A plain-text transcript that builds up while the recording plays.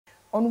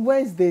On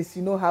Wednesdays,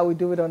 you know how we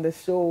do it on the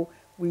show,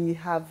 we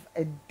have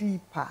a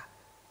deeper,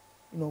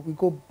 we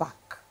go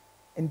back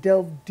and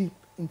delve deep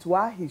into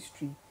our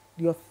history,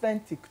 the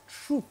authentic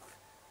truth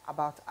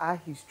about our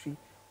history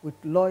with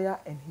lawyer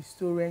and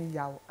historian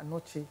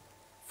Anokye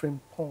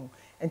Frimpong.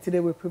 And today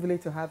we're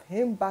privileged to have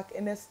him back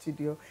in the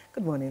studio.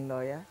 Good morning,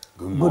 lawyer.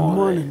 Good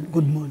morning.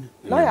 Good morning.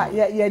 Lawyer,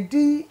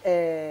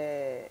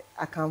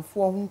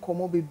 akamfo hu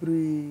komo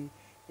bebre.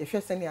 Ye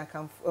hwe se ne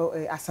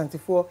akamfo Ashanti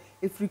for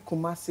every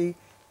Kumasi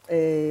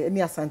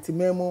any Ashanti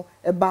memo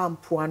eba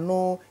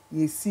ampoano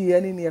ye si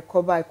ene ne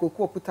cover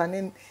ikoko puta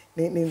ne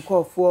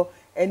nkofo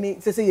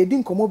ene se ye di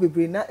nkomo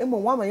bebre na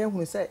emo wa ma ye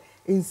hunu se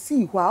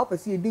ensi hwa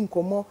opese ye di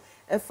nkomo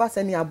efa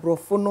se ne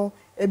abrofo no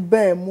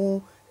eba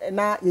mu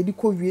na ye di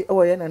kowie e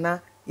wo ye na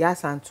ya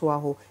Asanto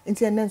aho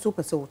enti ene nso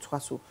pese wo toa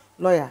so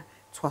lawyer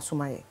toa so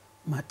maye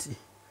mati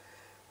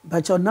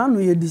bacho nanu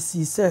ye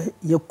disi se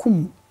ye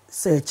kum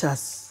se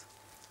Charles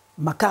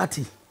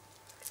McCarthy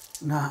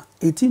na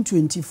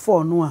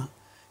 1824 no a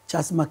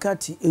Charles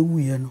McCarthy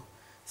ewuye no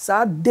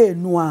sa day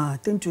no a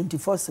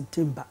 24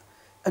 September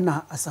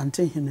na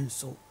Asante hene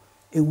so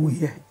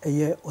ewuye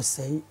eye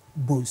osei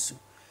bonsu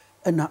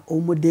na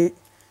omode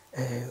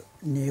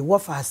ne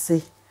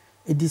wofase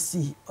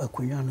edisi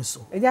akonwa no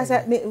so eja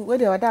say me we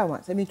dey oda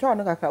one say me twa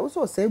no kakra wo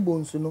so osei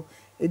bonsu no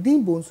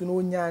edin bonsu no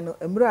onya no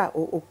emra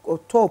o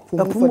top for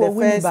the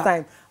first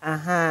time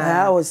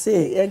I was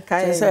say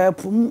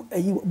pum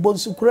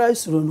bonsu kura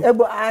suro no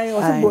ebo ai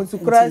o se bonsu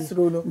kura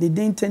suro no the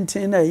din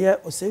tenten na ye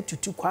o se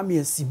tutu kwame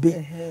asibe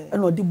e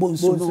na odi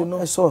bonsu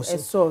no so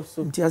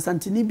nti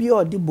Asante ni bi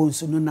odi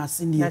bonsu no na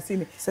sini se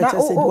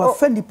che do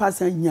afandi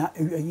pass anya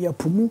ye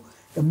pum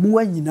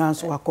emuwa nyina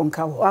so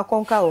akonka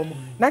wo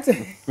na te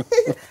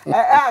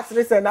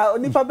listen na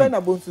onipa be na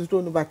bonsu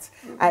stone no but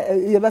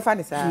you be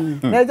funny sir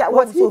na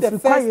what he the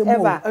first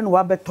ever and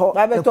wa beto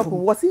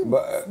was he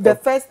the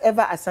first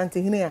ever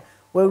Asante hine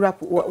we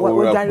rap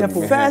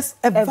the first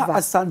ever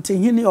Asante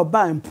hine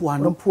oba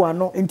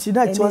empuano nti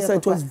that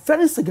it was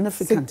very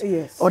significant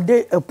or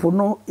dey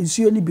epono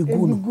isuo ni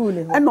bigu no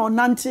and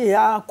onante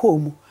ya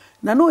komu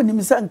na no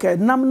nim sanka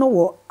nam no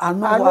wo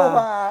ano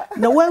wa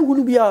na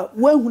wanhunu bia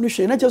wanhunu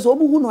hwe na cheso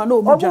omu hunu ana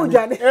omu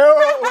dwane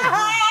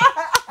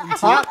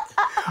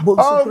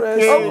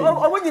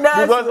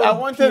because I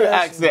wanted to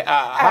ask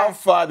how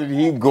far did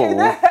he go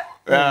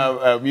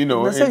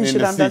you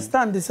should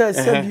understand this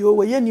said you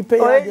we ni pay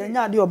ya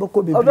nya de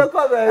obeko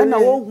bebre na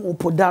wo hu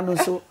poda no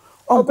so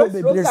onko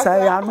bebre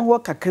sai anu wo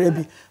kakra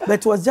bi but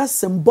it was just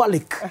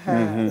symbolic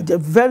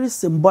very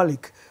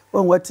symbolic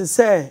when what to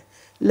say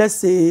let's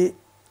say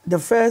the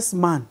first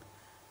man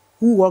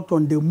who walked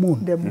on the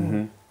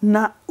moon.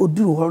 Na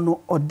oduru ho no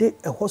ode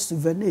eho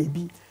souvenir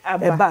bi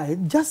eba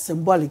just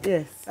symbolic.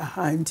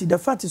 Nti the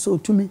fact is so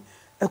to me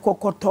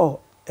ekokoto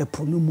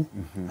eponumu.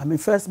 I mean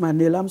first man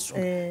Neil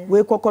Armstrong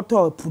we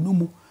ekokoto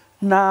eponumu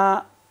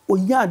na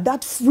onya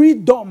that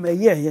freedom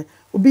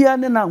obi ya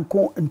ne na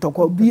nko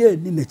ntoko obi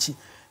ani nachi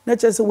na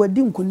chese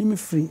wadi nkonim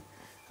free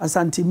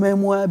Asante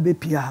memwa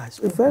bepia. It's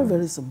very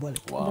very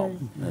symbolic. Wow.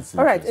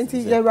 All right,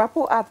 nti ye wrap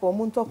up o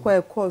munto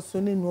kwa course so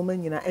ne no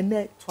manyina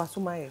ene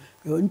toasoma ye.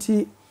 Yo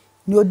nti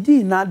ni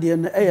odi na de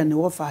no eye ne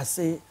wo fa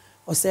ase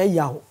o se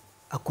yawo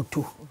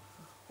akoto.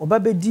 Oba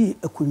bedi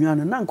akonwa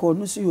no na nka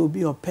onu so ye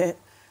obi ope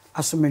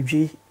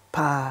asomedwe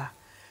pa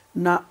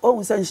na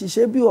o san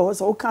hihye bi wo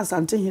so o kan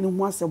Asante hene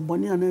ho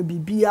asebone ana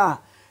bibia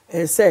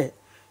se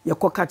ye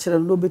koka kire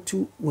no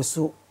betu wo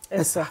so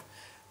esa.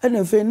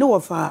 Ena fe ne wo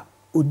fa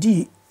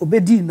odi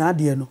obedi na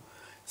ade no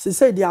se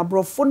say the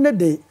abrofo ne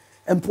de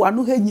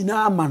empoano ha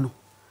nyina ama no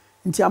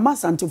nti ama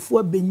Asantefo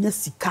abenya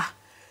sika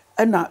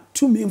na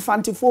tumi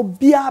infantefo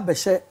bia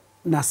behye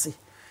nase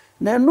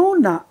na no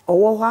na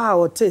owo ho a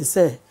ote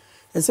se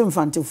ese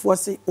infantefo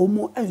se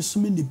omu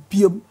ansumi ne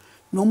biam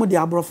na omu de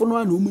abrofo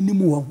no na omu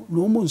nimu wo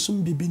na omu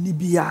nsum bibi ni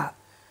bia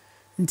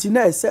nti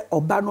na ese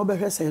oba no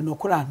behwe se no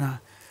kora na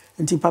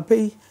nti papa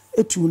yi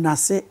etu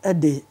nase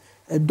de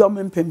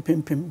dom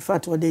pempem in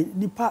fact we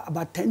nipa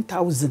about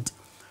 10,000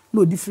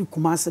 no different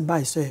Kumasi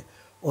by say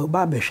or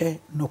ba behwe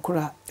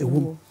nokora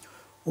ewu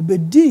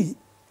obedi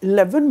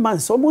 11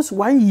 months almost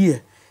 1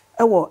 year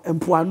ewo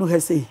empoano he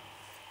say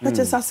na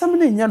chesa asem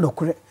na nya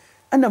nokore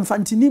ana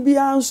mfantini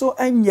bia nso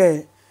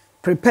enye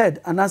prepared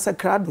anasa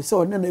crowd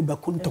so na na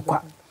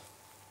bakuntokwa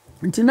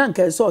ntina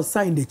nka so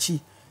sign the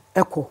chi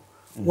eko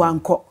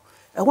wanko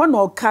ewo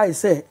na okai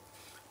say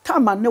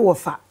tama ne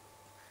wofa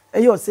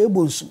eyo se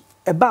ebonsu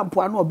eba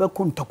mpoano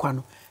obekuntokwa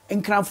no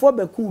nkranfo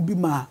beku bi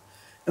ma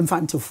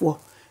mfantefo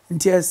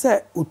nti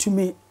ese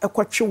otumi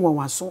ekotwe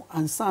wonwaso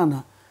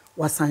ansana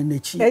wasan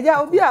nachi eja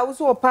obi a wo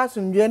so pass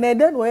ndwe na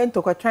eden wo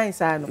entokwa twan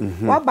sa no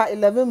wa ba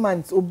 11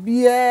 months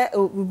obi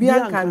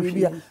kan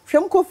bibia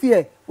hwem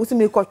kofie wo se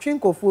me kotwe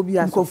nkofo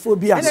bia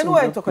and no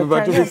entokwa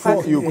but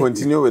before you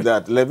continue with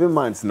that 11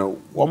 months no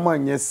one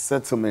man yes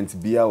settlement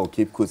bia or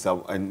Cape Coast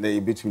and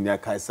between their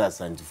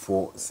Kaisers and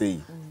for say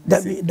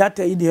that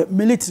the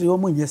military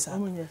omunyesa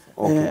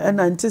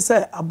and anti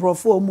say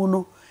abrofo omu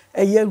no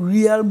a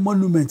real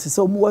monument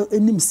so more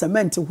enim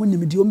cement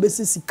hunim di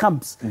ombesisi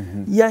camps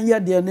yan ya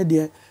de ne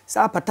de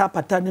sa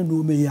pata ne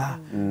no me ya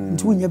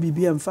nti wonya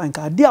bibia mfa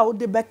nka de a wo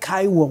de be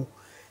kai won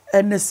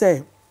ene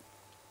say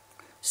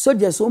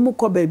soldiers wo mu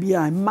ko ba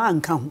bia ma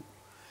nka ho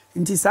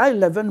nti sa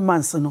 11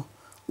 months no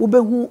wo be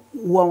hu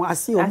won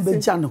ase o be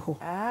gya ne ho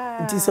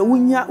nti sa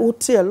wonya wo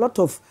te a lot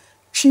of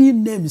tree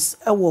names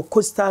our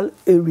coastal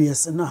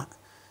areas na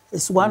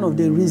it's one of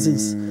the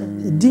reasons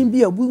din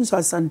bi abu so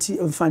Asante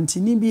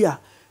Infantini bia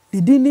the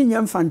din ni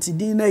Infantini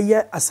din na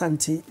ye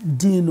Asante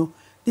din no.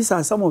 These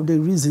are some of the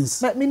reasons.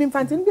 But mean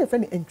Infantini be a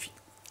friend entry.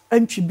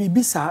 Entry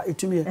be sa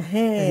etumi.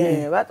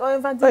 But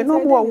Infantini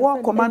no more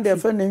war commander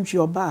friend entry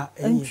oba.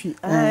 Entry.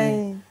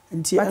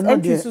 Nti but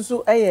entry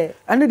so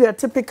and they are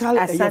typical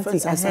Asante.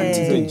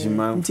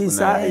 Nti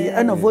sa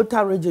and of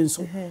Volta region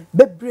so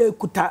bebre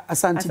kuta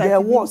Asante there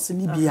was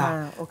ni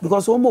bia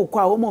because omo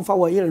kwa omo fa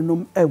wo yere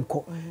no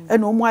enko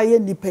and omo aye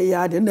nipa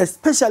ya and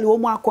especially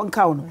omo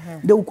akonka no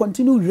they will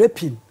continue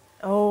raping.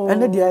 Oh.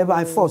 And then they are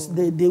by force.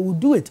 They will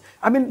do it.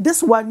 I mean,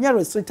 this one near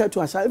restricted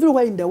to Ashanti.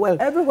 Everywhere in the world.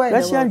 Everywhere in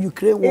Russia the world. and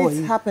Ukraine war.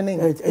 It's happening.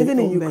 Even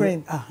in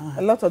Ukraine.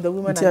 A lot of the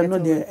women are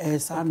getting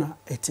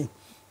raped.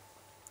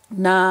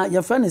 Now,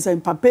 your friend is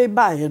saying, Papa,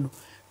 buy you.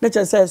 Let's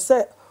just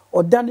say,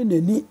 or done in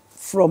any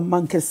from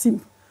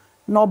Mankesim,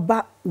 no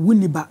ba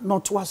Winiba,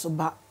 not was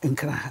ba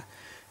Enkra.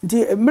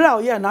 The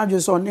Mra, yeah, now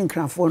just on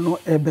Enkra for no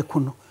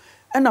Ebekuno.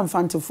 And I'm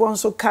fancy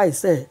so Kai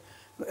say,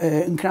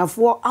 Enkra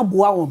for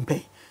Abua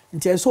Wompe.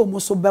 Nti eso mo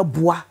so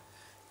beboa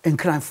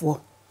nkranfo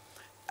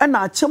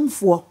na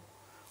achemfo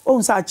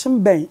on sa achim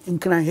ben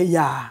nkran he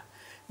ya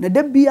na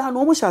da bia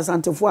no mo hya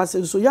Asantefo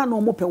ase so ya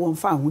no mo pe won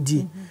fa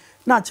ahudi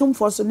na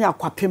achemfo so ne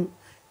akwapem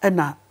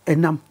na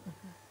enam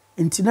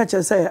nti na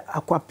che say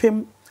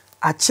akwapem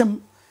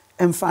achem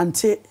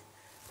emfante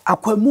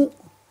akwamu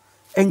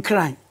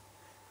nkran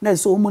na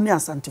so mo ne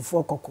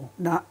Asantefo kokko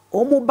na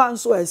o mo ban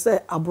so e say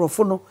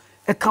abrofo no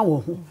e ka wo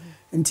ho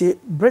nti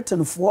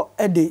Britain for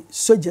e de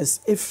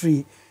soldiers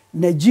free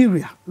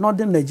Nigeria,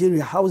 northern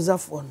Nigeria, Hausa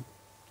for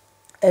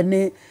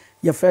any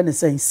your friend is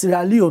saying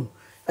Sierra Leone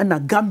and a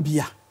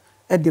Gambia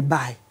at the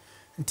buy.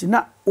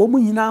 Until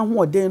woman you know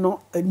what they know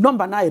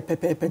number na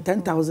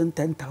 10,000.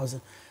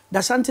 The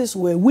Ashantis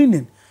were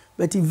winning,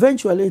 but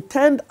eventually it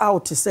turned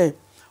out to say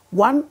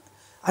one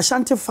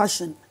Ashanti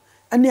fashion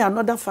and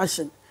another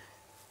fashion.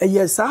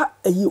 Yes, a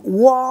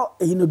war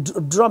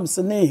drums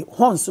and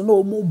horns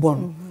no more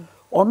born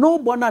or no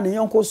born and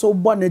young so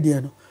born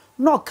again.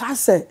 No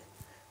case.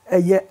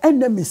 Ye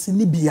enemies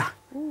ni bia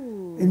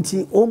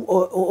nti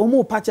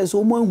omo patches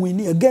omo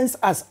win against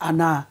us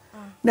ana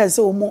na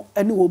say omo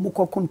ene omo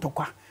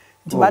kokontokwa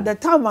nti by the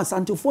time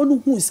Asantefo no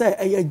who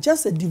say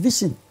just a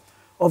division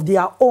of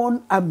their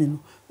own army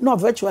no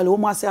virtually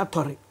omo say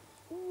atori.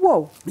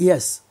 Wow.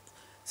 Yes,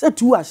 so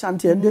two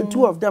Ashanti and the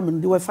two of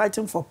them they were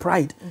fighting for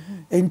pride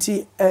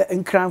nti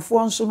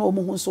nkranfo nso no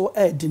omo so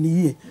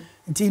diniye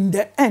nti in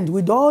the end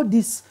with all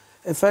this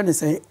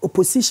fairness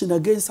opposition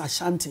against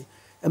Ashanti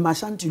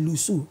Ashanti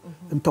lusu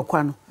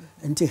ntokwa no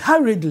nti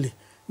hurriedly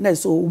na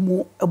so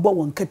omu ebo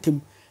won katem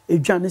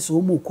edwane so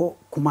omu ko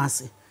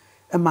Kumasi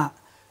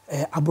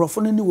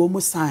abrofo no ni wo mu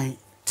sign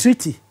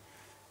treaty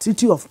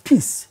of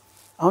peace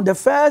on the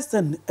first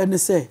and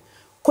say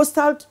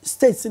coastal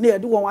states ne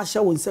de won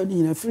ahya won sa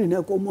ni na free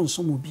na ko mu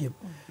nso mu biem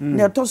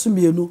na to so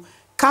mienu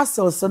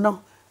castles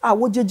no a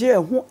wojeje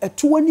ho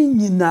eto ni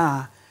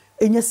nyina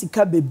enya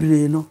sika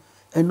bebre no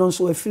eno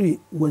nso afiri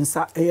won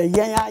sa yen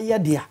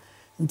ayedea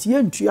nti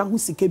yentua ho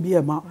sika bi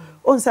e ma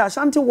on say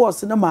Ashanti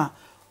wars na ma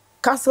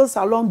castles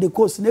along the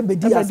coast na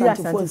bedi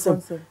Ashanti for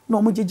nsem na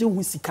omo jeje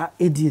ho sika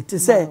edi to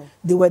say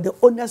they were the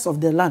owners of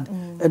the land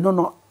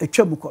no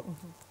etwamuko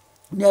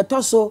na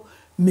eto so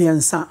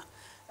miensa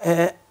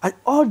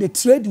all the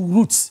trade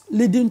routes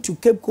leading to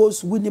Cape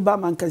Coast, Winneba,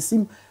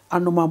 Mankasim,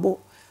 and Nomabo.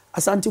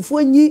 Asante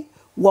Fuenyi,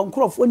 one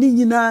crop for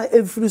Nina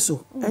every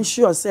so,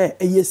 ensure say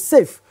a year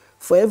safe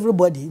for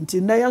everybody.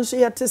 Until Nayan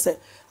say at say,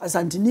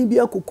 Asante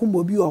Nibia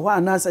Kukumbo be or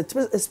one answer,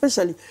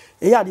 especially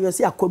a yard you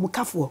see a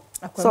Komukafo.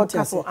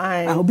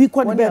 I will be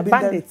quite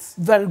bandits.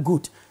 Very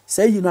good.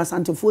 Say you know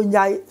Asante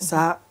Fuenyi,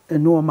 sir,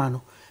 and no man.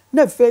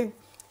 Nefe,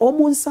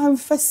 almost some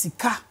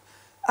Fessica,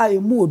 I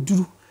more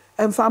do.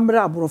 And family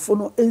abrofo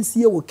no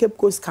NCA wo Cape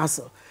Coast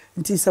Castle.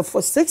 It is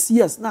for 6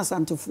 years na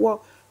Asantefo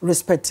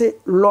respect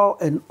law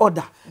and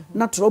order.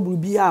 Na trouble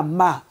bia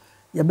ma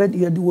ya be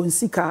de won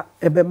sika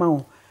ebema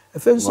wo.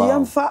 Efe nso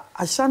yemfa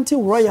Ashanti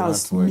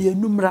Royals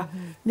mienumra.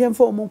 Ne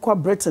yemfa wo nkwa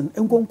Britain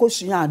enkonko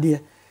sua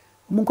ade.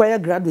 Mo nkwa ya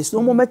graduates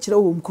no mo mekire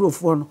wo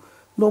mkrofo no.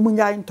 No mo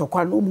nya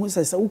ntokwa no mo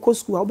sese wo ko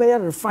school wo be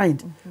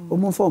refined. Wo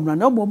mo fa omra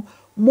na mo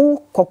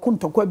kokko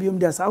ntokwa biom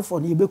de asafo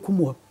no yebekum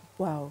wo.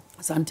 Wow.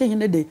 Asante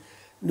hene de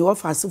the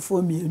office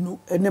for mienu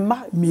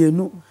enema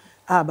mienu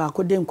ba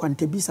ko de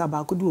nkwantebisa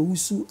ba ko de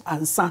owusu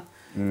ansa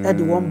e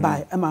de won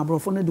buy e ma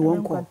brofo no de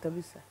won ko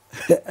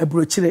e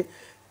brochire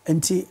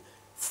enti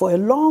for a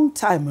long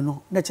time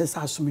no na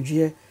chesa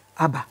asomdwe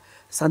aba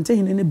sante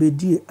hene ne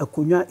bedi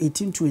akonwa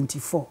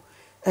 1824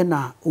 e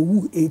na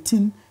owu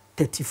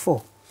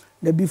 1834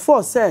 the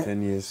before say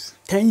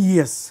 10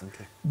 years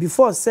okay.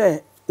 Before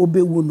say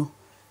obewu no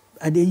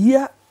at the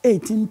year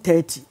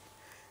 1830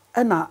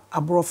 ena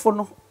abrofo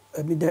no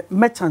the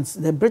merchants,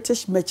 the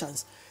British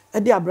merchants,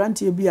 edi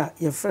abrantie bi a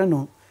ye frɛ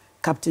no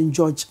Captain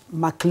George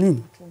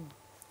McLean.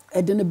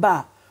 Edi ne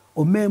ba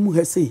o memu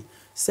hese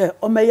se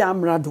o meya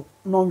amrado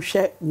no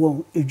nhwɛ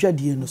won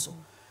edwadie no so.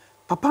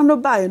 Papa no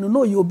ba ye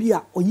no ye obi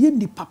a oye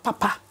ni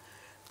papa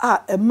a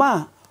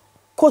ema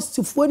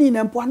coastfo ni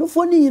na mpo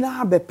anofo ni nyina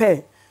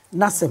abepe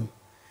nasem.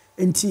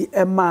 Enti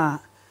ema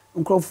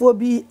nkrofo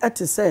bi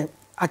ete se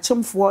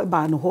achemfo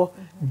ba no ho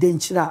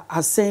denchira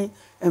asen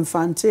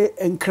Infante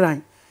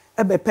enkran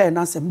ebepe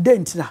nasem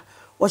denchira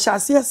wo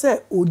hyase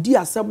se odi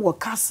asem wo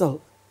castle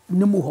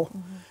nimu ho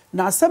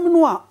na asem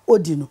no a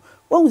odi no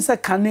wo hu se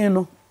kane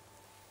no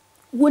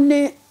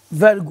woni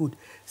very good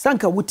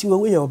sanka wuti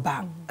we ye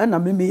oba na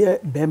meme ye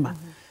bema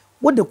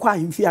wo de kwa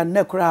himfi an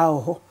ne kra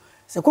ho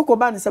se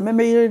kokoba ne se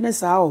meme yire ne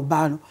sa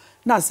oba no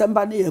na asem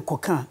ba ne ye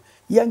koka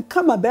ye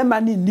nkama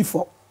bema ne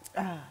nifo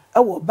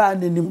ewo ba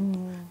ne nim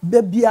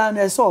bebia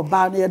na se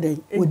oba ne ye den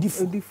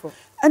odifo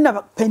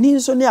ena panin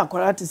so ne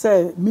akwara te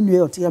se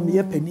minue ote ya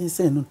me panin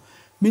sen no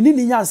meni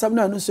ni nya asam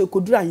na no so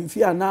kodura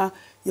himfi ana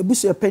ye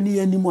busu panin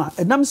animu a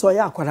enam so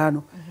ya akwara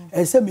no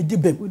se me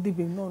dibem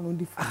no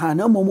difo aha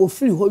na mo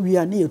free ho wi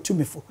ana ye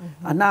tumefo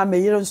ana me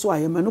yire so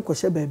aye me no ko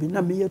hye baabi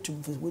na me ye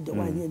tumefo wo de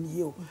wan ye ni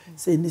ye o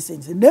se ni se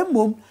na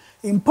mom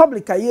in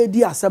public aye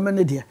di asam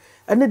ne de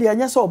ene de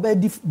anya so oba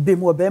di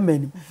bem wo be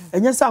manim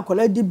enya sa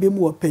akwara di bem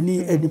wo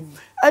panin anim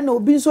ena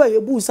obi so aye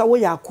bu sa wo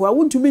ya akoa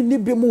wontumi ni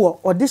bem wo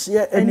ode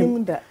hye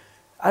anim.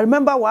 I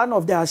remember one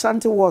of the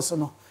Ashanti wars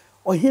no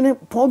ohine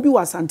pon bi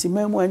wa Ashanti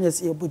memu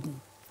anyese yebudin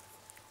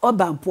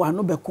oba mpo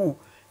ano beko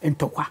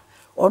ntokwa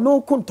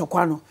ono ku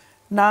ntokwa no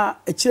na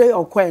ekire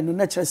okwa no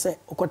na kire se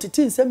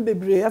okotete nsem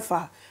bebre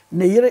efa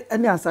na yire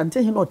ene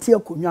Ashanti hine ote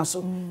akonwa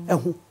so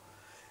ehu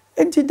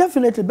enti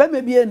definitely be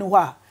me bie no ho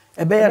a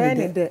ebe ya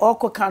de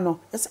okoka no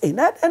yes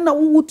na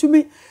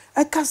wutumi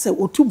eka se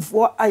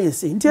otumfo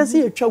ayese enti ase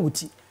yetwa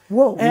wuti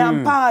wo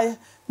ampa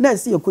na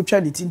ase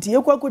yekotwa ne tinti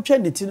yekwa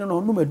ne tin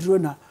no no maduro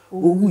na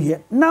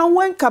now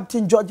when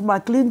Captain George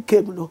McLean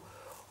came no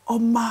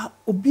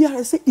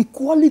obiara say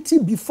equality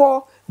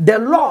before the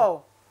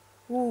law.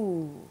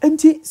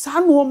 Enti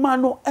sanu ma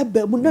no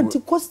ebe mu na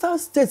coastal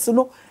states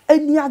no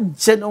eni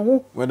agye no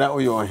ho whether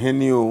oyo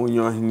heni o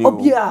onyo heni o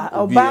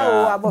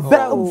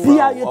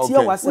obia yetie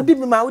wase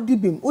udibim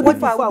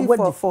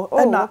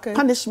na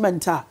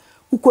punishment a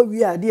ukọ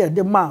wi ade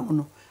de ma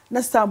no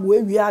next time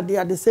we wi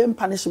ade the same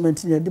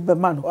punishment ne de be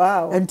ma no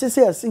enti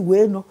say asi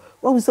we no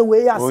won say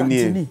we ya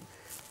Asantini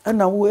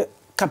and we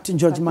Captain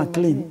George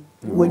McLean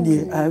when he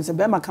say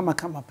be kama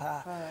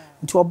pa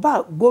nti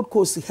oba Gold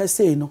Coast he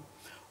say no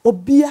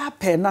obia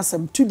pe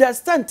nasem to the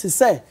extent to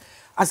say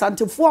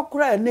Asantefo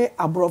kra ne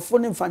abrofo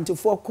ne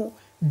Infantefo ko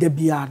de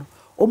bia no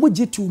omo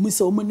gitu mu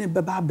say omo ne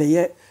beba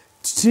beye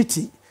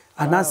treaty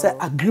and answer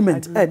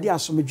agreement the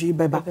asomdwe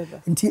beba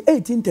nti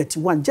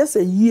 1831 just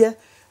a year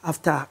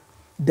after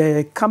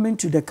the coming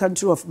to the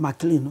country of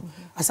McLean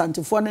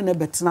Asantefo ne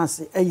betena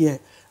se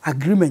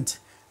agreement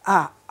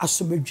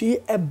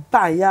asomdwe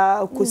eba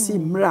ya kosi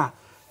mra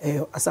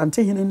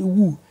Asante hene ni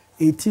wu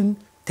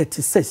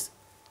 1836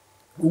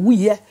 wu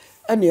ye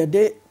ene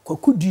de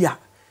kwakudua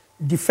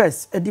the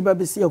first ediba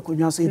besi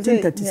akonwa so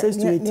 1836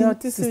 to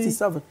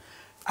 1867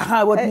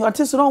 what you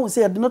artist no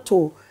say de not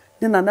to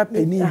ne nana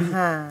pani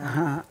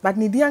bi but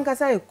ni di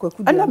ankasa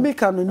kwakudua ana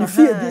make no ni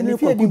fie di ni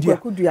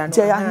kwakudua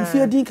je ya ni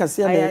fie di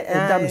kase na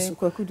edam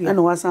so ene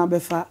wasan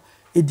befa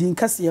edin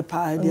kase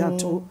pa de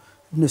ato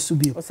na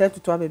subi o se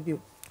tutu abebio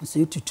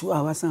so tutu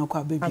a wasan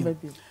kwa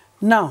abebio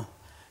now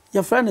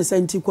your friend is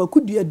saying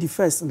kwakudua the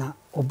first na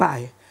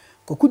obaye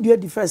kwakudua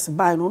the first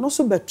buy no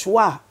so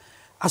betoa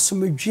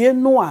asomdwe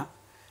no a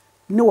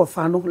ne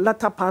wofa no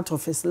latter part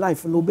of his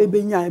life no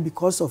bebenya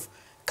because of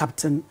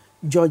Captain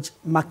George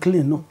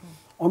McLean no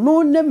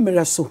ono ne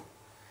mreso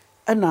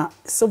na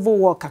civil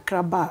war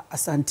kakraba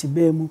Asante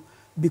Bemu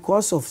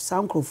because of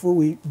sankrofo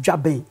we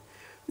dwaben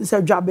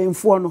nse dwaben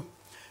fo no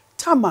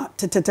tama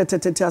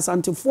tetetetete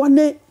Asante fo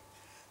ne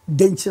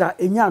denchira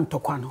enya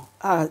ntokwa no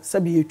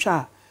sabi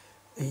yetwa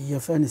your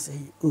friend say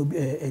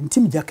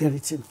intim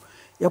jacarity no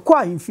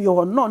yakwa himfi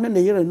ho no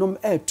ne yere nom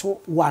eto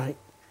ware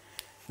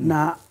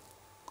na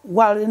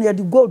ware ne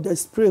the gold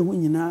spray hu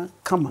nyina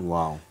kama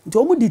wow nti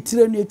omu di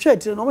tire no etwa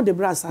tire no omu de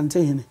bra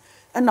Asante hene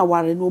na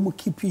ware no omu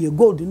keep ye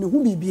gold ne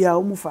hu bibia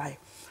omu fai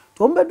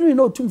to omu bedru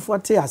no otumfo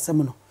te asem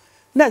no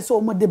na so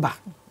omu de ba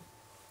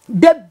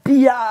de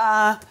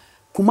bia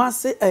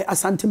Kumase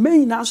Asante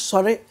meyi na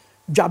sore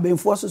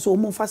dwabenfo so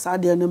omu fa sa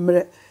de ne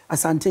mre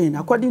Asante hene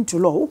according to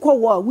law ukọ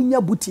wo a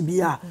wunya buti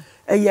bia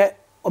eye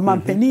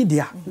omampani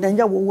dia na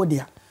nya wo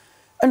dia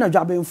na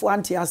dwabenfo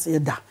ante ase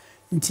da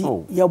nti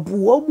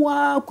yabu omu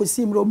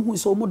akosi mro mu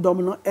so omu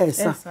dom no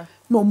esa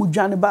na omu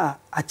dwane ba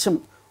achim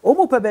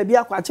omu pe ba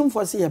bia kwa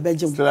achimfo se ye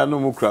begem stella no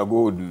mu kra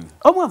gold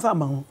omu afa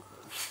ma ho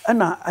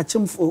na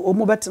achimfo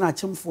omu betena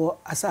achimfo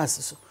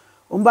asase so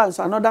omu ba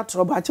so another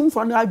trouble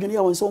achimfo no adwene ye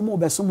won so omu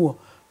besom wo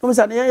no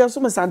say na ye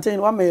so Asante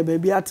wa ma ye ba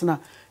bia atena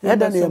e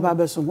da na ye ba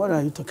besom what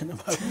are you talking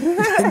about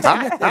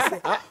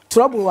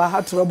trouble wa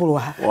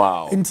ha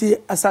wow nti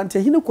Asante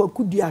hine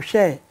kwakudua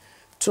hwe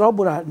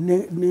trouble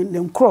ne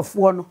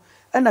nkrofo no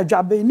na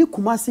dwabe ni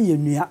kumase ye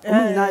nua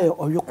nyina ye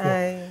oyoko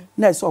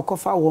na so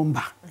okofa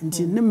womba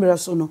nti ne mre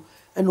so no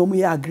na omu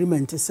ye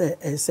agreement se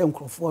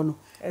nkrofo no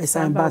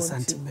esan ba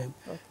santimem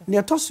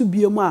ne toso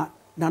biom a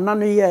nana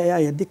no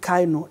ye de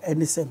kai no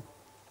ene sem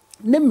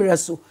ne mre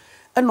so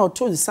na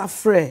oto nsa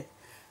frɛ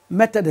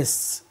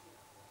Methodists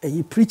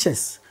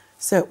preachers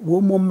say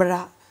wo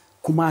momra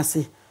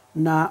kumase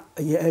na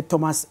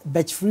Thomas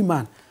Bech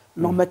Freeman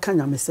no meka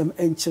nyamesem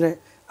enkyere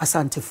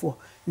asantefo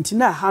nti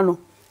na ha no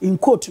in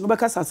quote no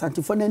beka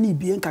asantefo na ni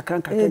bie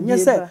nkakranka nye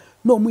say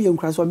no mu ye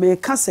nkraso me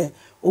ka say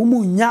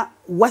omu nya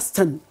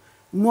western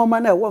no ma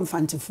na wo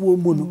mfantefo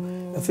mu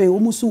no efe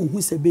omu so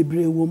hu se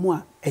bebre wo mu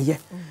a eye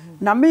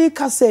na me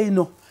ka say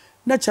no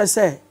na che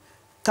say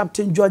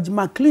Captain George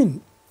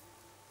McLean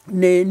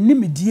ne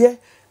nimidie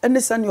ene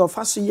sane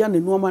ofaso ye ne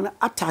no ma na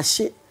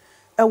atashe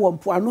ewo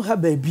mpoano ha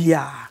ba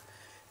bia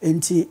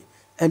enti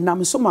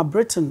enam so ma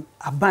Britain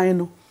aban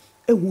no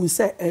ehun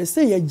se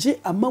ye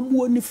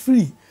amamuo ni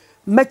free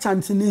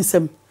merchant ni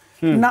nsem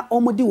na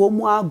omudi wo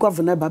mu a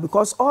governor ba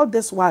because all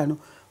this while no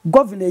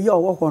governor ye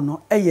owo ho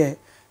no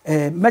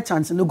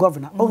merchant no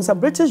governor on some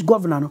British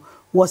governor no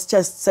was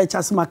just such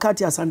as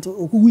Makati Ashanti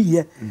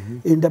Okuwiye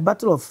in the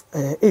battle of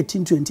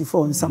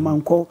 1824 in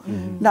Samanko.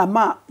 Now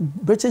ma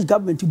British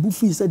government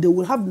bufu said they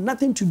will have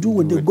nothing to do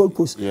with the Gold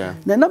Coast.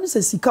 Na nam se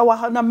sikawa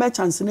hana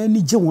merchants na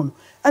ni jewon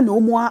and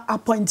omo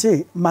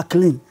appointed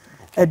McLean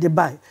at the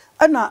buy.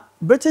 And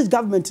British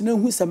government na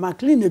hu se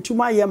McLean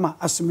etuma yema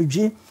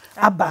asumdwe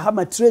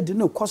abahama trade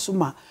no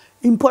kosoma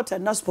import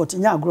and export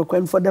nya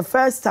agrokwen for the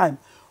first time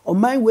on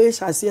my way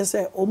shall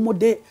say omo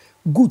de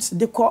goods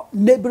they call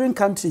neighboring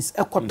countries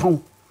ekoton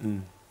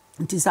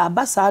it is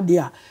abasa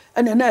dia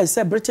and na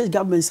say British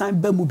government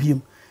sign bamubiem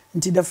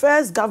until the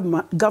first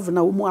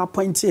governor who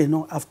appointed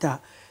no after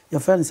your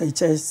friend say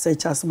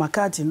Charles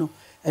McCarthy no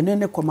and then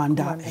the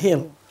Commander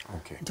Hill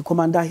the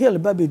Commander Hill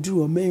baby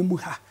drew omemu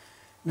ha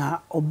na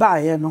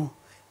obaye no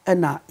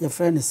and na your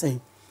friend say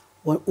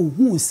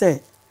who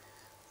say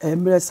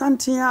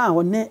mresantia a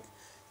one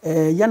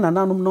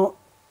yanananom no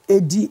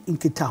edi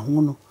nkita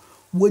ho no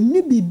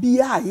woni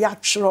bibia ya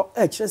twero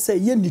kire say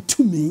ye ni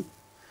tumi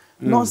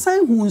no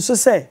san hu nso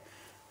say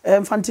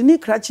Fantini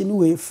Krachi ni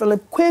we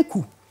Philip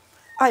Kweku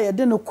aye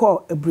de no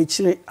call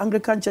Ebrichire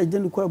Anglican Church de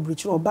no call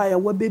Ebrichire oba ya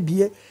wa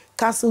bebie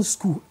Castle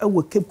School e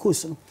wo Cape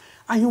Coast no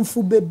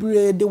ahemfu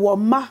bebre de wo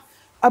ma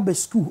abe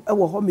school e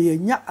wo ho me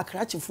nya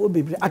akrachefo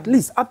bebre at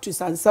least up to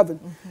 7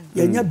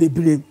 ye nya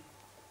bebre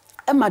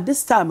e ma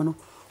this time no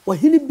wo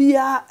hini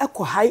bia e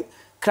ko high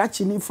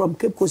Krachini from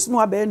Cape Coast no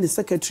abe the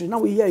secretary na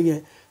we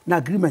hear na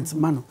agreement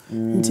mano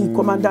nti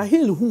Commander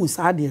Hill who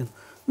said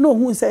no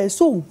who say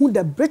so who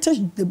the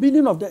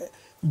beginning of the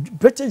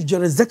British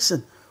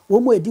jurisdiction wo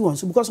mo edi won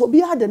so because obi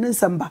had the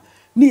nsamba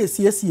na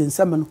yesiesi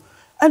nsamba no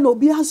and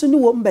obi haso ni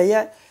wo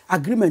mbeye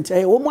agreement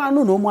wo mo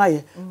anu no mo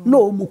aye na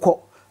o mu ko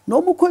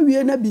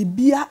wie na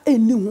bibia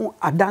eni ho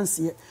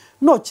adanse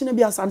na o kine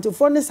bi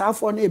asantefo ne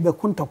saafo na ebe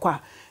kuntokwa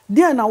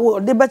de na wo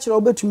de be kire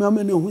obetumi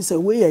amene hu say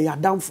we ye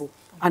yadanfo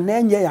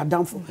anenye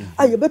yadanfo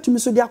aye betumi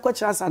so de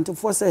akokira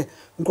asantefo say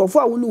nkrofo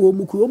a wo ni wo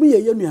mu ku wo mu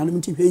ye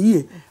yenuanum ti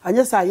hweyie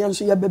anye sa ye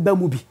nso ye beba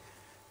mu bi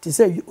ti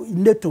say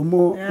neto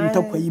mo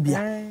ntokwa yi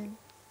bia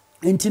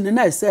enti ne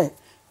na say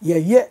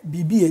ye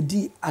bibi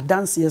edi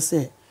adanse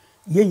say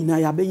ye nyina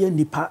ya be ye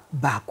nipa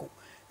baako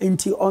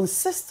enti on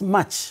 6th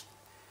March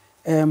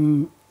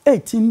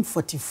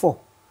 1844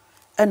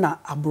 ena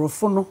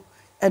abrofo no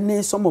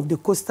ene some of the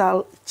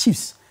coastal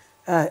chiefs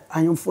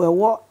ayomfo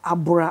ewo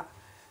abora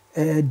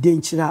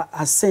denchira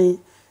asen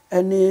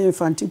ene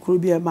fantikuru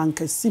bi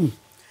mankasim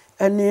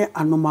ene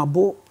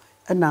anomabo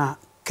ena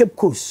Cape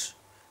Coast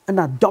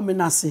ena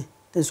dominance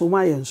teso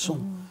ma yenso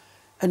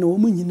ena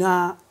omu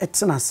nyina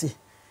etenase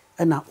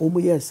ena omu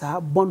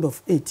yesa bond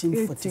of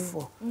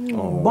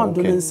 1844 bond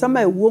no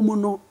nsama ewo mu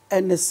no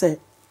ene se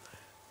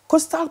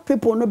coastal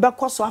people no be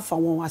koso afa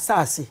won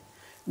asase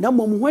na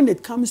mom when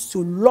it comes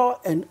to law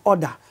and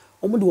order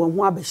omu de won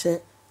ho abehye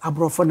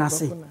abrofo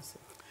nase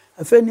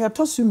afeni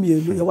atosu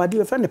mielu ya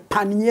wade afeni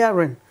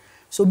panieren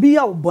so bi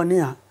ya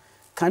obone a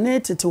kane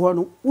tete ho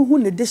no hu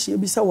ne dehye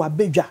bi se wa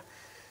bedwa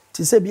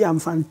ti se bi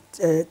amfan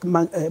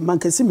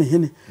mankasi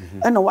mehene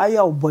ena wa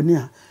ya obone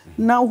a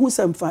na hu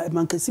se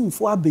mankasi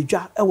mfo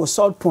abedwa e wo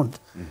salt pond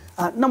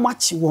na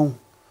machi won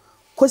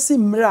kosi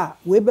mra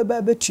we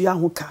beba betua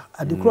ho ka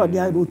adekro de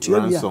a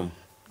tua bia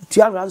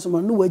tua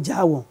ransom no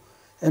wagya won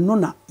eno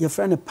na ye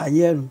friend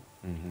panieren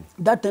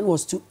that then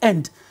was to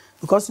end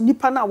because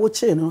nipa na wo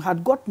che no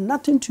had got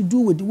nothing to do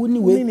with the woni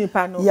way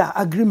yeah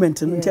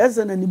agreement no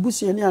tese na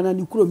nibusu ni ana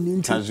ni kurom ni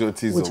nti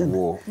casualties of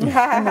war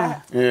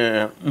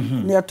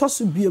ne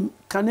atosu biem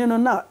kane no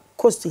na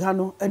coast ha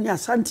no ani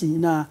Ashanti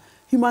na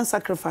human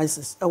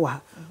sacrifices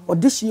ewa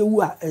odihye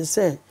wu a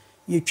say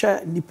ye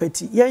twa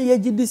nipati yen ye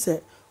gidi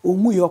se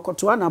omu ye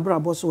okoto na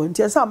brabo so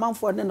nti ese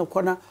amanfo ne no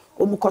kona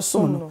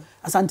omukoso no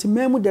Asante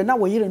memu de na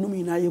wo yire no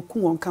mi na ye ku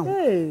won ka ho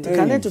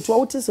kane toto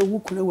wo tese wu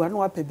kuna wu na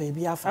wa pe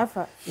baby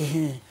afa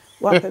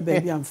wape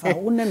baby amfa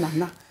wone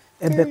nana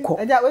ebeko.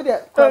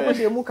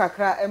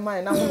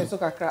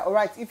 All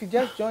right, if you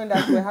just joined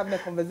us, we're having a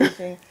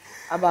conversation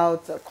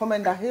about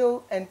Commander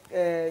Hill and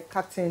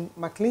Captain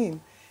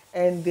McLean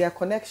and their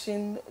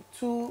connection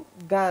to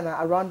Ghana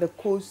around the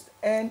coast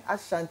and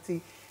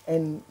Ashanti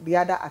and the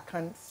other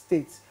Akan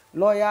states.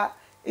 Lawyer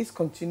is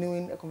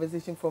continuing a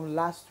conversation from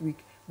last week.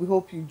 We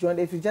hope you joined.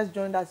 If you just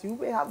joined us, you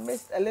may have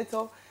missed a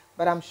little,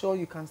 but I'm sure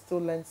you can still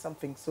learn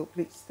something. So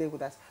please stay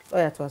with us.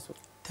 Lawyer Tuaso.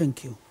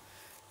 Thank you.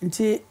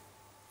 Nti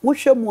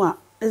wohwemwa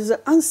is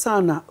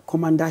ansana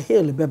Commander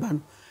Hill beba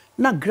no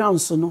na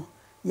grounds no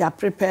ya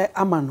prepare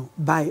amano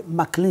by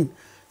McLean.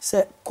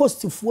 Say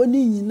cost fo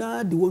ni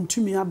nyina de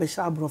wontumi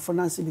abehya abrofo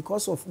nansi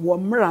because of wo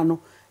mra no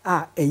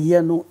a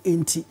eye no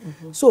enti.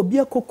 So obi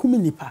akokumi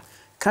nipa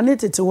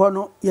kanetete ho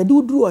no ye de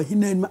uduru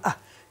ohinan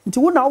nti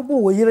wo na wo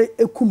wo yire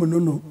ekum no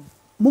no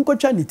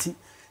munkotwa niti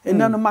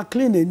ena no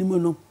McLean enimu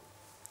no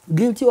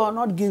guilty or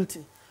not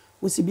guilty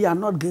we see be are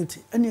not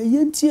guilty and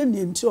ye ntie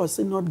ne ntie or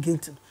say not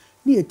guilty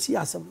ni eti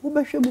asem wo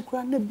behwe mu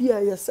kura na bia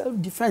ya self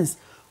defense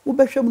wo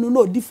behwe mu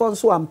no defense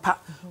so ampa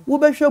wo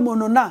behwe mu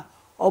no na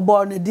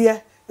obo ne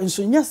de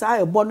nso nya sa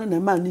ayebo no na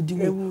ma ne di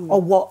wo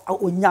owo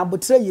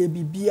onyabotre ye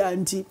bibia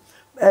nti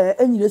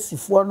enyire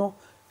sifo no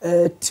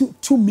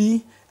to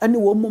me ene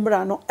wo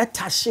mumra no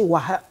etahye wa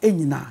ha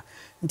enyina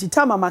nti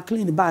tama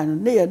McLean ba no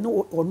ne ye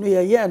no ono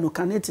ye no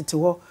kanetete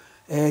ho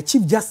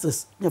chief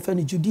justice ne fa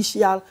ni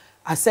judicial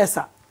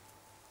assessor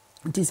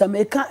nti sa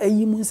meka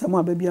ayimu nsam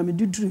ababia me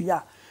duduru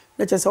ya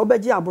na chese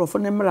obeji abrofo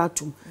ne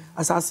mratum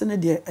asase ne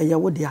de eye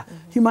wo de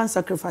human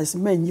sacrifice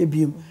menye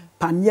biem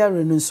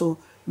panyere no so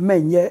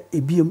menye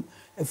ebiem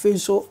efe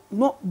so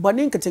no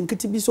bone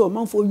nketenkete bi so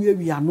manfo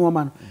wiawia no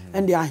ma no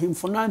ende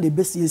ahemfo na de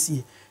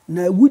besiesie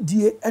na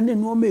wudie ene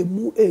no ma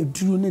emu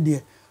eduru ne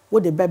de wo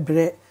de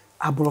bebre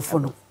abrofo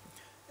no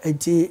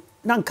enti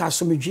na nka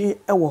somedwe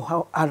ewo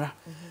ha ara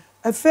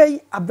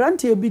efe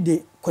abrante bi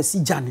de kwasi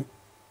jane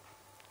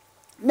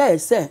na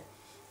ese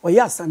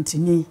oya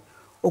santini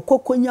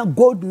okokonya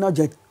gold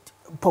nugget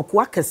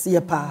pokwa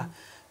kese pa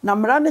na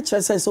mra ne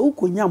kyerese se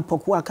ukonya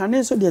mpokwa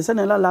kan so de se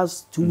na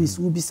last 2 weeks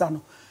ubisa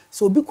no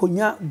so obi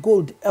konya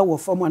gold ewo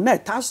form na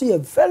ta so ye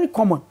very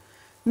common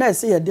na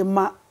ese ye de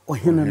ma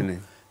ohene no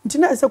nti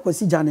na ese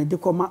kwasi jane de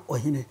koma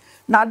ohene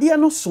na de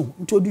no so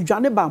nti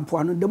odudwane ba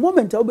mpoa no the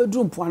moment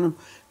obedru mpoa no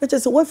na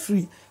kyerese wa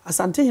free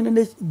asante hene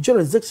ne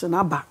jurisdiction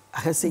aba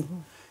ahese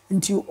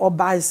nti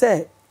oba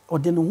se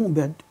ode no hu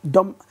be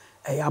dom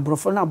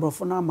abrofo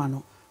na ama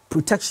no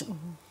protection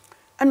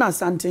and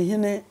asante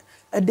hene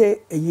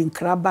ede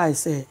yinkra bai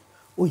say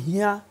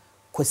ohia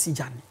kwasi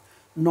jane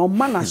no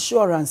man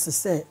assurance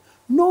say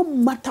no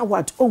matter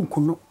what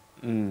onkuno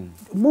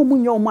mo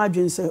munyo mo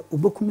adwen say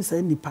obekum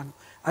say nipa no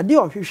ade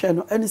ohwehwe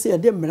no ene say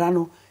ede mmra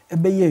no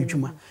ebeye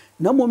adwuma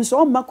na mo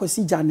so ma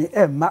kwasi jane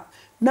emma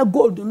na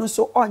gold no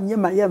so onye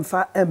ma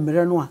yemfa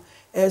emmre no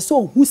a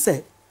so hu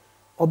say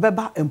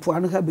obeba empoa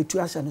no ha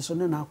betu ahya ne so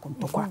ne na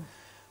akontokwa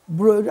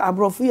bro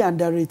abrofo ya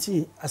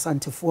ndareti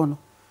asantefo no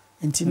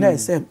nti na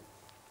ese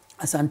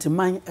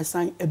asanteman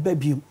esan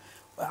ebabium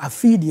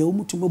afidi e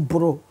mutumo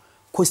bro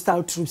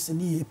coastal troops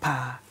ni ye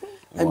pa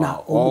na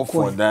all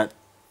for that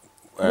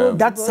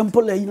that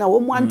simple you know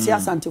one anti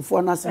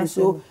asantefo na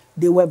so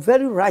they were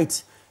very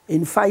right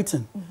in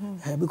fighting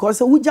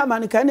because we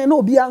German kan na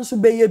obi anso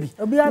beye bi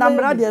na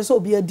mra de so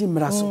obi adi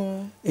mra so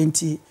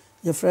nti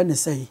ye friend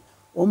say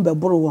won be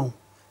bro won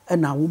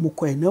na wo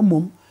mukoi na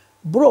mom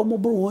bro mo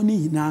bro won ni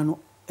hina no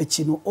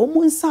echi no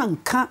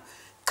omunsanka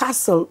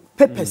castle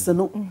papers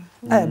no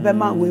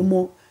bema we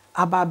mo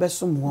aba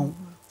besom won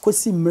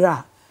kosi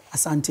mra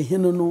asante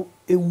hene no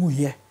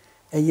ewuye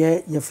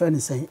eye ye friend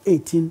say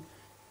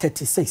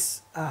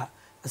 1836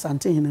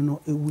 asante hene no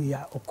ewuye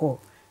okọ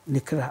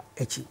nekra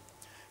echi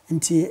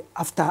nti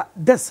after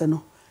this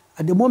no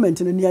at the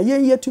moment no ya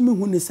yetumi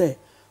hu ni say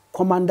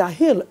Commander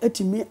Hill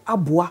etimi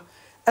aboa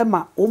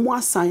ema omo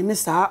assign ne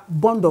sa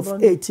bond of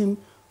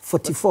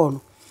 1844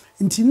 no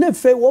nti na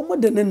fe wo mo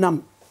de ne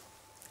nam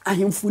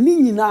ahemfuni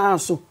nyina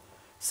so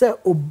se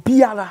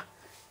obiara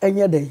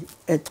enye de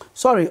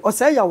sorry o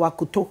say ya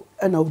wakoto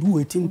na ru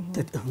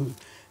 1830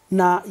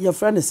 na your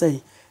friend say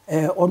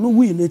onu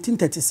wi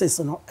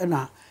 1836 no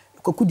na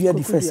kokudua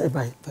defense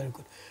very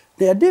good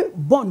they dey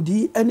bond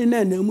ene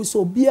na mu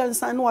so obiara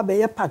nsan na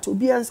wabeye part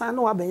obiara nsan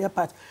na wabeye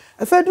part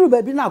efedru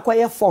ba bi na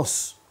akoye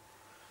force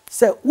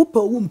se wupa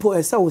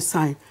wumpo se wo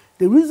sign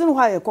the reason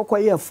why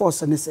ekokoye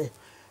force ne se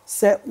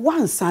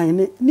one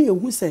sign ne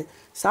ehu se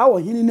sa wo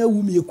hini na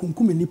wu me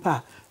kunkum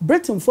nipa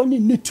Britain for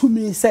ni to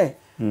me say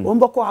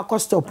omboko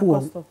akostop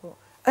wo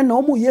na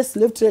omo yes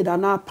slave trade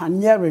na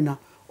paniere na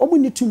omo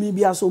ni to me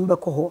bia so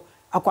ombeko ho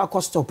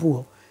akostop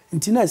wo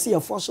nti na se ye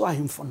force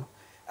ahemfo no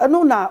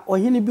eno na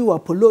ohini bi wa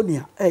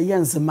Polonia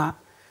yenzema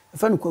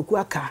efa no kwaku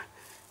aka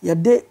ye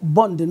de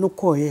bond no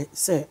koye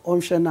se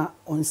onhwe na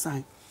on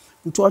sign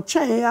nti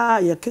otwen ya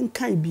ye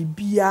kenkan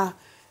bibia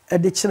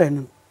de kire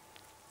no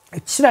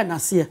kire na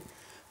se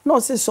no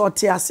se so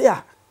te ase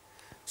a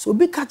so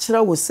bi ka kire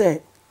wo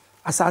se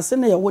asase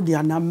na ye wo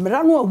de na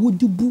mra no a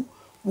wodibu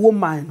wo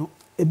man no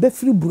ebe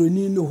firi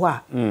broni no ho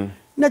a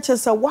na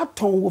chesa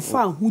waton wo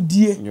fa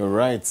hudie you're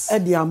right e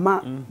de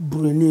ama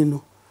broni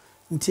no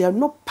nti e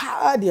no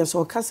pa de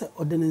so ka se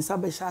ode ne nsa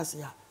be hyase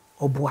ya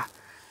oboa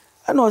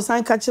e na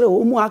osan ka kire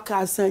wo mu aka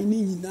asan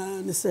ni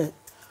nyina ne se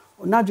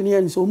onadwene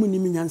ye ne so mu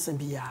nimi nyansa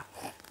bia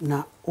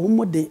na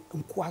omu de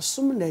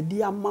nkoasom na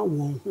di ama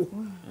won ho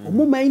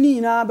omu man ni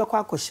nyina be kwa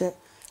akɔhye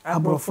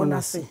abrofo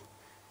na se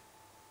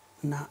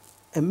na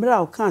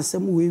emra o kan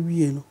asem we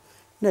wie no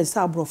na se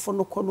abrofo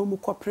no kɔ no mu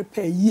kɔ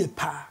prepare yie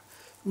pa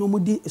no mu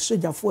di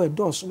sojafo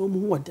edos no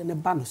mu ho de ne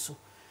ba no so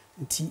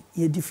nti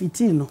ye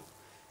defeat no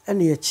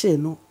ene ye che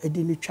no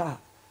edi ni twa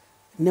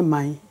ne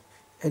man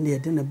ene ye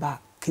de ne ba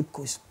Cape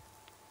Coast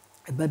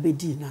e ba be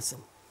di nasem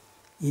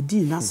ye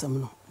di nasem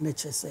no na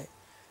che se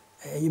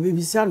ye be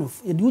bisa no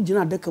ye di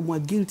ugina de ka mo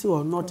guilty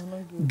or not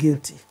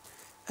guilty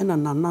ena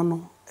nana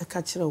no e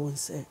ka kire won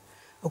se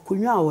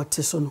akonwa a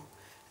wote so no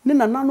ne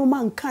nana no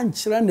man kan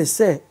kire ne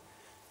se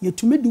ye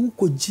tumi di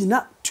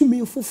ukogina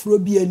tumi foforo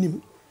bi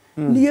anim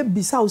ne ye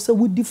bisa wo se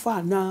wodi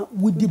fa na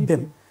wodi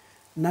bem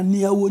na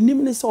ne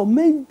awonim ne se o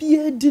man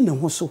bi di ne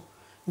ho so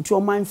nti o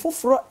man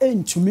foforo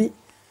entumi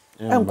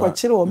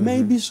enkɔkyere o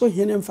man bi so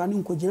hene mfa ne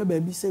nkɔgyina ba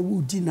bi se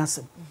wodi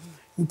nasem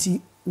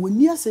nti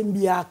woni asem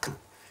bi aka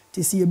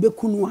ti se ye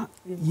bekunu a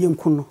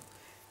yenkuno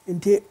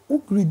nti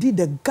ugridi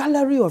the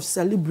gallery of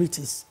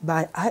celebrities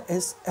by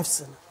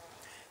ISFC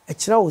e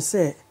kyerɛ wo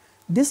se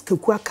this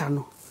keku aka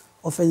no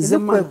of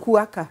enzema keku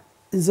aka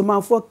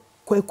enzema fo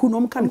kwaku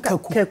no mka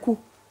keku keku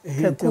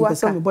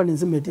aka me bɔ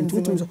nzema di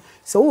ntutum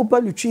so wo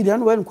ba lutwi de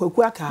na wa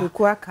kwaku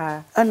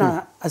aka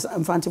ana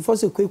mfante fo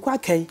se kwaku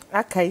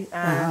akai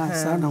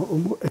sa na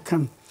omu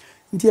ekan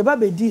nti e ba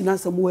be di na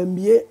sam wa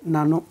mbie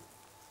na no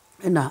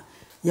na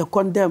ye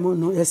condemn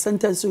no ye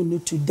sentence no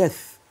to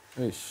death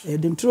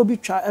the ntro bi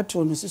twa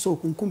eto no so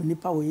kunkum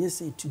nipa wo ye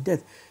say to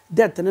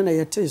death na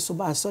ye tell so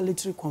ba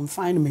solitary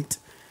confinement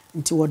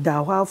nti wo da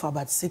hwa for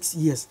about 6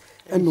 years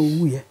and no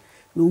wuye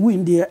no wu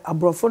ndi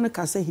abrofo no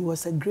ka say he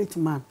was a great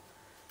man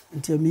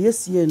nti me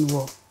yesie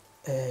no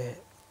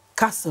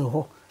castle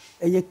ho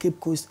eye Cape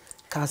Coast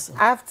castle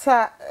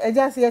after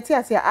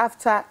just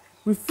after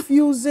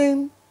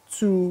refusing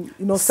to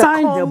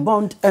sign the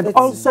bond and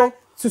also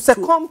to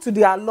succumb to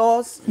their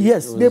laws.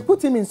 Yes, they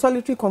put him in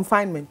solitary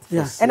confinement.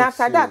 Yes, and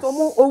after that,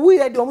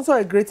 almost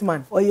a great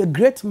man. Or a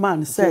great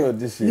man, sir.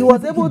 He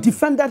was able to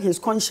defend his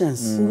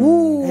conscience.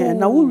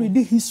 Now we read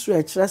the history.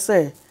 I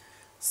say,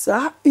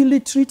 sir,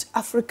 illiterate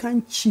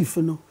African chief,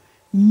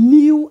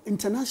 new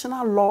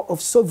international law of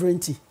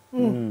sovereignty.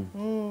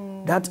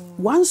 That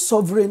one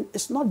sovereign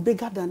is not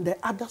bigger than the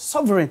other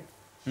sovereign.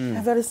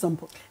 Very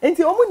simple.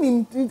 Enti omo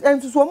nim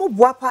enti so omo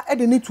boapa e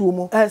de ni tu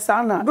omo.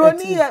 Sana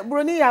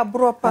broni ya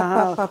bro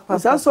papa.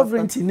 That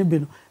sovereignty ni be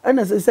no.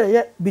 And as I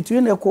say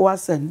between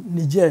ECOWAS and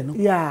Niger no.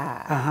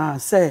 Yeah.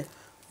 Say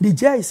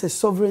Niger is a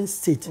sovereign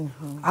state.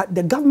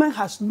 The government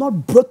has not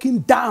broken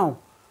down.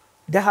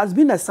 There has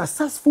been a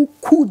successful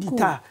coup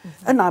d'etat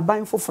and are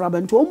buying for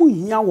Fraban to omo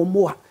hia wo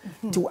mo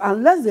to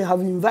unless they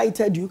have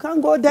invited you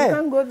can't go there. You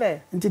can't go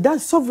there. Into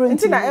that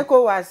sovereignty. Into na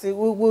ECOWAS we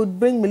would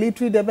bring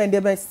military there and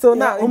there. So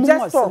now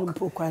just talk.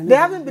 They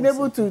haven't been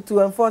able to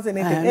enforce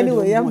anything.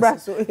 Anyway,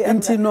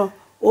 Into no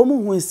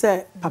omo hu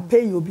say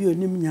papa you obi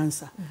onim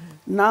nyansa.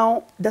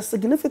 Now the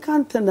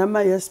significant thing that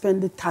I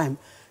spend the time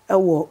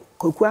wo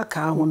koku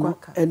aka ho no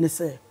and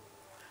say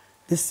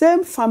the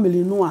same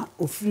family no a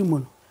ofiri mo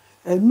no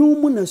and no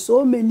more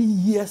so many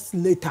years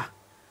later.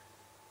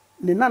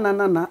 Ne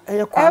nana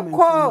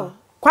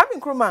Kwame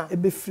Nkrumah e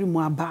be free mu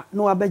aba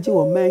no abaje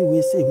wo man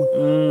we say mu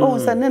o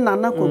say ne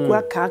nana kwaku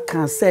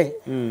aka say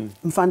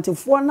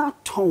mfantefo na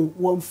ton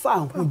wo mfa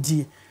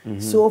ahodie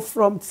so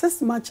from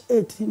 6 March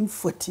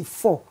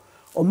 1844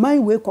 o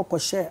man we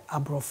kokoshe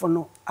abrofo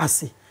no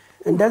ase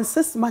and then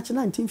 6 March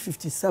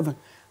 1957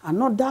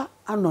 another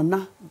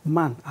anona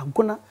man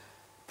agona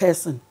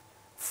person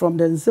from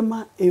the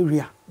Nzema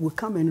area will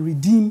come and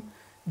redeem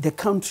the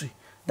country.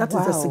 That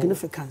is the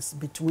significance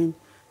between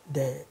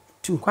the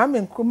two.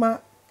 Kwame Nkrumah,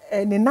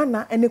 ni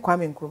nana ene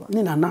Kwame Nkrumah.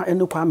 Ni nana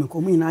ene Kwame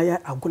Nkrumah ina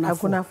ya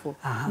agunafo.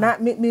 Na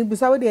me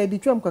bisawo de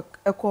editwam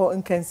eko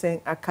nkensen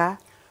aka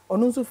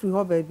onu nso free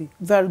ho baby.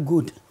 Very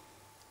good.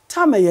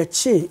 Time ye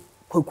che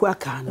kwaku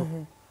aka no.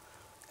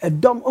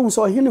 Edom on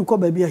so hini ko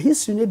baby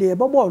history ne de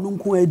babo no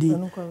nko adi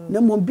na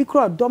mo bi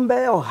kro dom be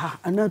oha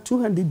ana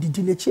 200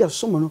 didi ne chi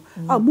esom no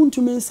a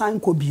muntumi sign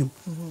ko biom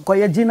ko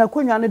ye gina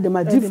konwa ne de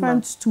ma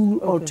different stool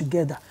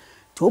altogether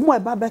to mo e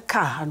ba be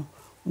ka ha no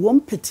won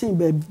pitin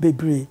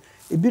bebre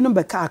ebi no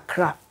be ka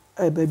akra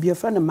baby e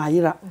fa ne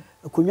mayira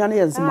konwa ne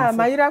ye zima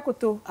mayira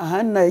koto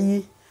na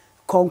yi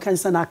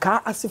konkensa na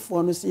ka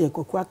asefo no se ye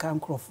koku aka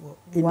nkrofo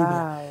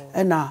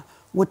enibe na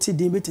woti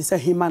di beti se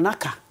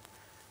himanaka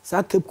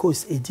sa Cape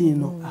Coast edin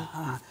no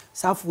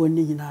safo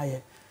ni nyina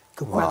ye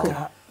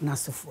kekwaka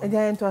nasefo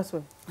eja ento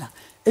aso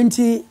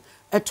enti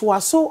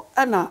etwaso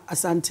na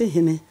Asante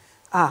hene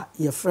a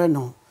ye frɛ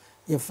no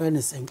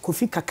sen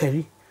Kofi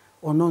Kakari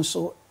ono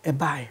nso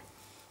ebae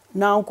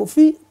na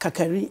Kofi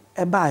Kakari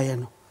ebae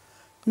no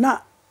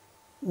na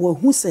wo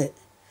hu se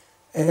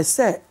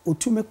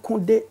otume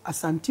konde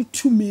Asante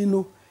tumi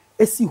no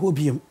esi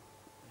hobiem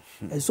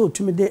so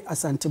to me de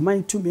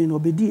asanteman to me no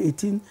obedi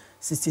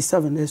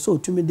 1867 so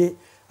to me de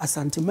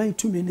asanteman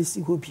to me ne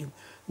si hobiem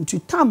nti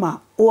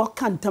tama o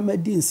kan tama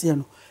di nse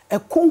no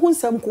ekon ho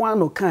nsem ko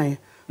ano kan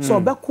so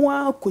obeko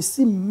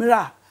akosi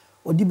mra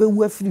odi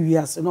bewu afiri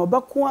wiase na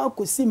obeko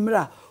akosi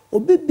mra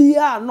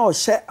obibia na o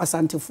hye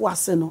asantefo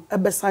ase no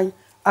ebesan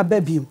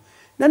ababiem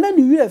na ne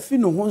wi afi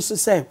no ho nso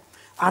se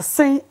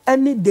asen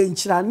ene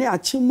denkyira ne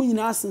achemu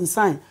nyina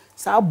asensan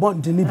sa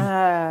bond ni bi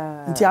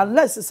nti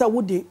unless say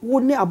wo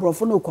ne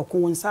abrofo no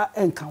kokko nsa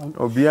enka ho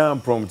obia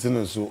prompt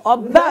no so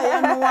oba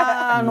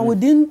ya no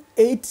within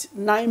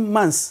 8-9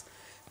 months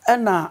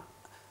na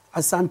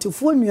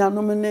asantefo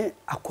nuanom ne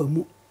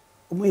akwamu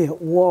omo ye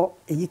wo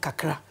eyi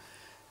kakra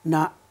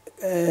na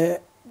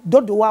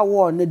dodo wa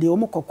wo ne de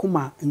omo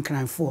kokoma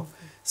nkranfo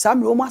sa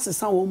me omo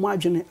asesa wo mo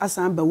adwene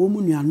asan ba wo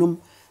mu nuanom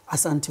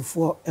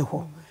asantefo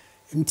eho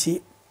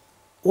nti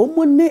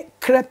omo ne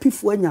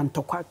krepifo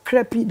anyantokwa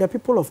krepi the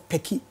people of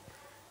Peki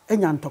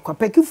anyantokwa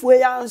Pekifo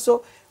ya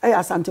nso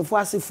asantefo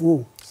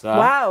asefo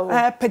wow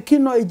Peki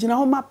no ejina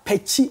homa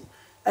Pechi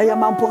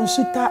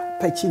mamponsuta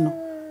Pechi no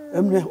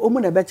emre omo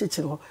na be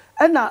kekere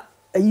na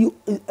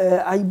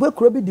ayibo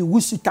kro bi di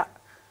wusuta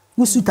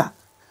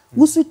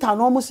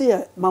no omo se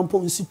ye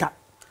mamponsuta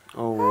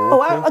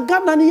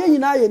Ghana ne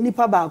nyina ye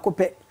nipa ba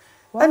akopɛ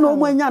na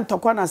omo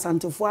anyantokwa na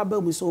asantefo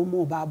abamu so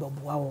omo ba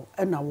ababoa wo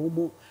na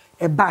wo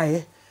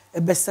ebae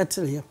ebe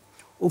settle ye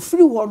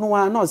ofiri ho no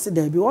wa na o se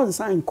da bi won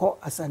san ko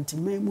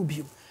asanteman mu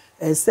biom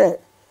say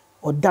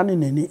odane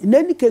nani in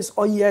any case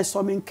oye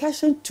some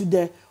incursion to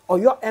the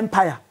Oyo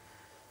empire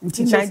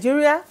in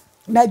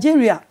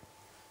Nigeria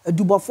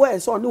adubofo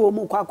so ne wo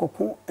mu kwa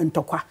akoko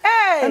ntokwa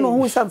na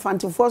hu sam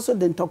fantefo so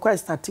de ntokwa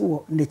start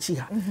wo nechi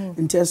ha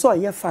nti so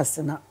oye fast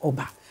na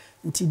oba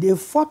nti they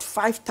fought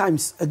 5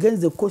 times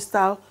against the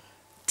coastal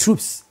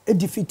troops e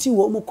defeat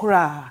wo mu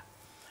kura.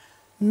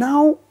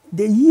 Now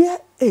the year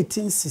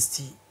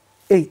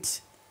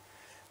 1868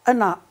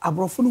 ana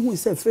abrofo no hu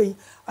se free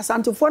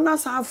asantefo na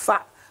san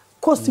fa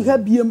coast ha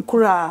biem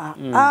kura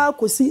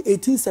kosi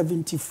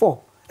 1874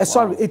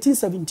 sorry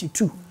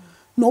 1872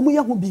 no omo ye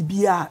ho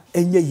bibia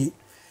enyeye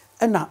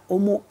ana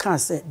omo kan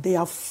say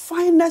their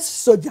finest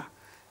soldier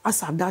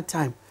as at that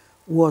time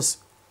was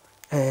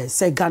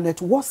Sir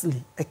Garnet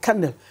Worsley a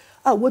colonel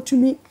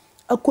watumi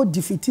akọ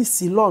defeat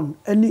Ceylon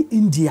any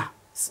India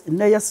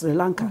na Sri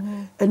Lanka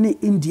any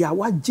India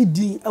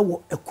wagidi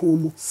ewo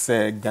ekomu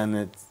Sir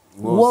Garnet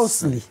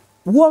Worsley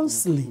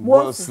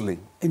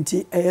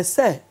enti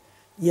say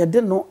ye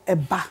de no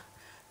eba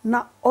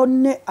na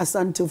onne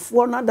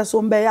asantefo na da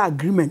so mbe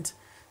agreement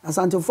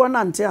asantefo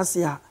na nte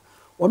ase a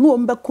ono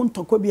ombe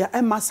kontoko bia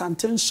e ma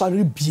santen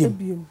sori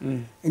biem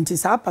enti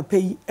sa papa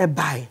yi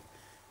ebae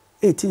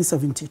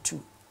 1872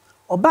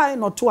 obae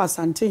no to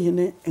asante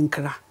hene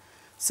nkra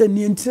se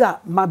ni ntira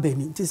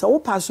mabani enti sa wo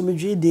paso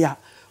medwe de a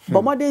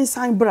bomodern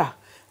sign bra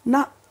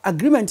na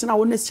agreement na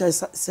woni se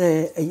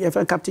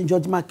Captain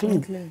George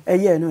McLean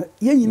no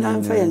ye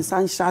nyina fa yen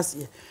san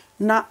hyase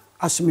na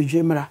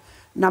asomedwe mra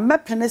na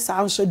mepene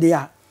sa nso de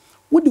a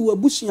wodi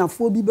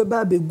wabusuafo bi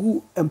beba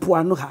begu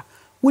empoano ha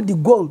wodi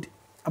gold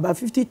about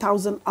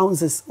 50,000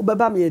 ounces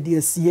ubeba me de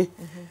asie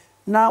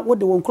na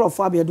wodi won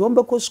krofo abia de won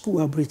beko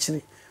school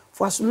abrechire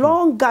for as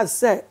long as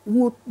say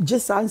wo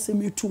just answer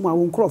me to ma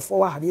won krofo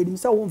wa ha de nim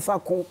say won fa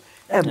kon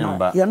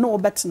ema ye no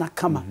obetna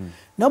kama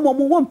na mo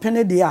won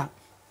pene de a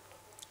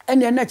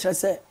ene na kire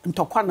say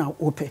ntokwa na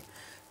ope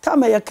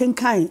tama ye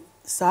kenkan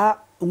sa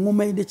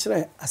nwoma yi de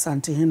kire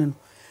asante hene no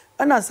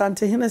ana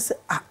asante hene say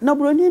na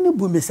broni ni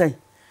bu mesai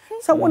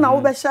sa wona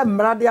wo be hye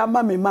mrade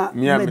ama me ma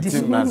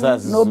medifin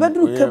no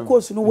bedru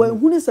kekos no wan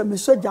hunu se me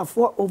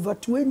sojafo over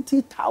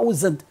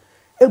 20,000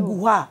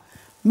 egu ha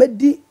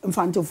medi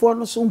mfantefo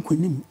no so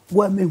nkwanim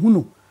wa me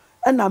hunu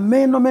na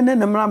me no me ne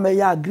mra me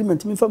ya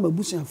agreement me fa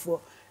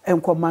mabusuafo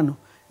enkoma no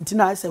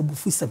ntina asa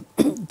bufusam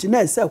ntina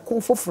asa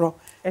kon foforo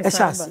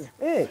ehase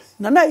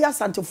na ya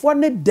santefo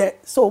ne de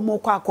so mo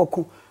kwa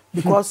akoko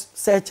because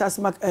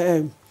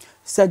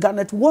Sir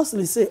Garnet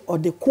Worsley say or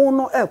the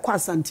kono kwa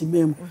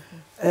santimem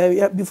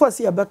before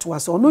see about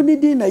was no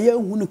need na ye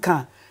hunu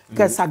kan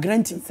ka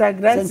Sagranti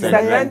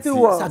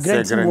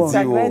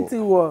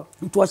war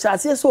it was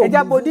say so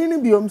ejabodini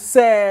biom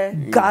Sir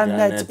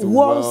Garnet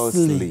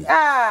Worsley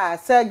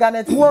Sir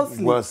Garnet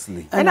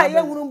Worsley and I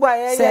ye hunu boy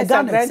ye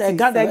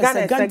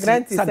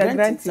Sagranti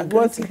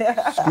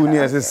school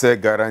ni say Sir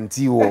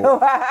Guarantee war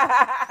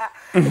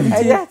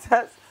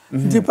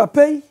the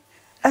papa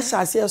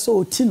ehase so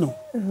otino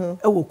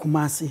ewo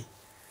kumase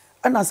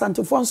ana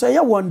santefo nso ye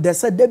won de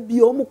se da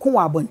bi o mu ko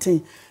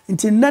abonten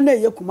nti nana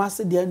ye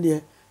kumase de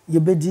ne ye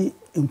bedi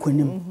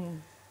nkwanim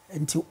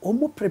nti o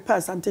mu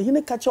prepare sante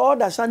hine catch all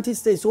the Ashanti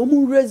states o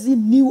mu raise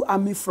new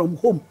army from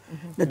home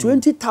the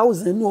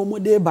 20,000 no mo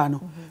de ba no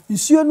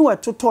nsuo no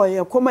etoto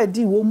ye koma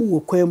di wo mu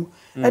wokwam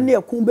ene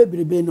ekun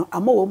bebrebe no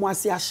ama wo mu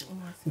ase ahye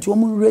nti o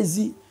mu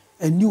raise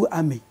a new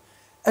army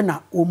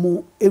na o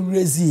mu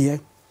raise ye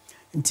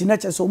nti na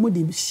cheso mu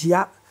di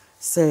hia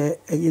se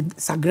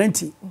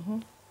Sagranti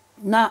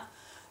na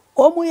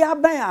omu ya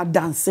ban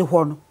adanse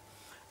ho no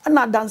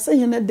na adanse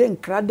hene de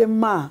nkra de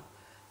ma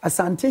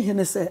Asante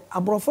hene say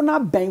abrofo na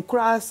ben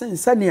kra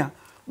sensania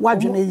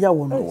wadwene ya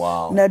wo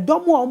no na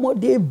domo omo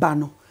de ba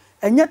no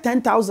enye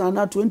 10,000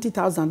 na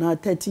 20,000 na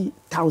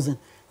 30,000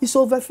 it's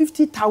over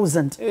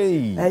 50,000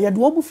 ya de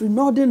wo free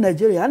northern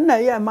Nigeria na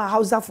ya ma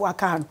Hausa fo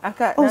aka no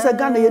o say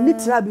Ghana ye ni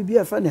tra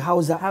bibia fa ne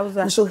Hausa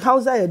so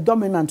Hausa ye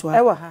dominant wa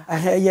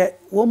ye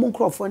wo mu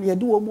nkrofo ne ye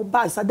de wo mu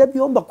ba sa da bi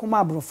o ba koma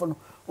abrofo no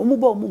o mu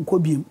ba o mu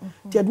nkobiem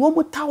te de wo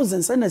mu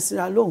thousands na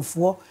Sierra Leone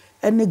fo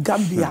ene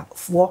Gambia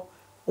fo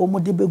o mu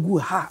de begu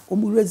ha o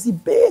mu raise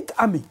big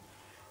army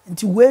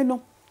nti we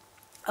no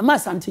ama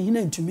Asante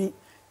hina ntumi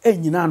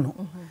enyina no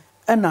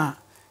na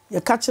ye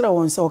ka kire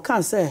won se o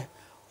kan se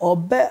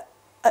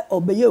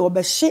obeye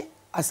obehye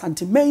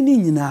Asante man ni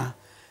nyina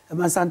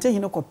ama Asante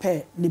hina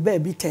kope ne ba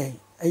bi ten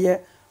eye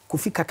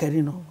Kofi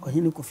Kakari no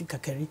ohine Kofi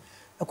Kakari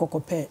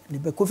ekokope ne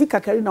ba Kofi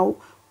Kakari na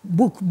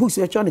books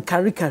you actually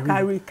carry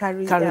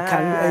Kakari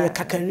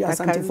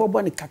Asante for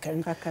born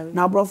Kakari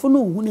now brofo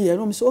no hu ne ye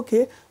no say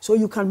okay so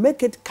you can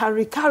make it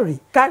carry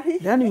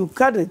then you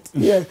cut it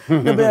yeah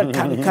the be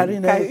carry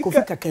na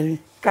Kofi Kakari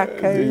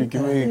you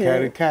can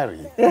make carry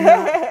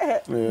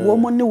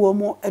woman ni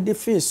woman e de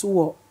face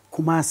wo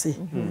Kumasi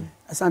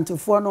Asante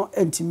for no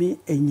entimi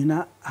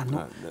enyina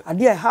ano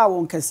ade e ha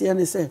won kase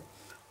ne say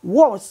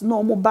wars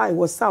no mo buy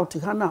was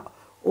south Ghana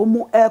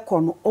omo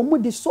aircon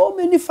omo de so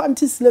many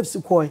fancy slaves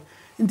koi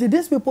until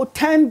these people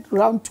turned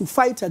round to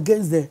fight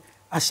against the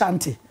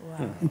Ashanti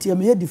until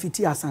me defeat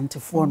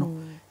Asante for no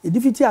e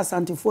defeat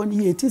Asante for in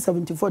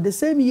 1874 the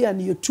same year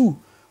and year 2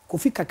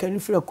 Kofi Kakari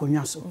free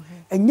akonya so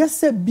enye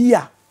se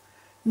bia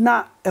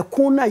na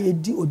ekon na ye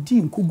di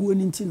odi nkuguo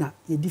ni ntina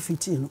ye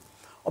defeat no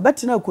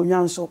obetina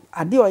akonya so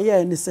ade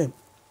oye ne se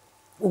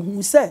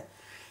ohun se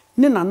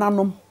ne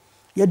nananom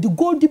ye di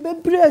gold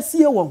bebre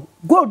asie won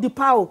gold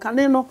power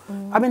kane no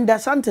I mean the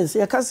Ashantis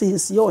ye ka say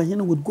sie o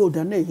hene with gold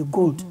and ye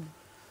gold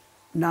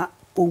na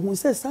ohun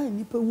se sai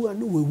nipa wu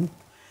anu wewu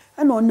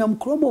ana onam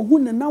kromo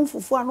ohun ne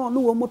namfofo ana ono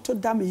wo moto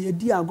dam ye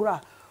di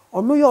agora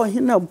ono ye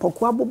ohene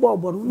mpoko abobo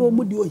oboro no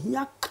mu di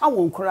ohia ka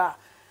won kra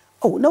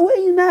oh na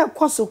we na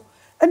ekoso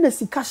ana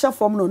sikasha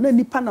form no na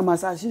nipa na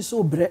masashi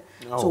so bre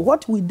so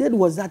what we did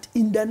was that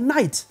in the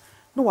night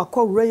no wa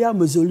call royal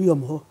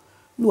mausoleum ho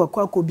no wa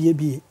kwa ko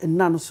biebie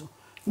enna no so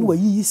no wa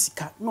yi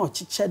sika no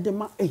chiche de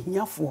ma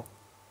ehiafo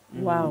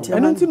wow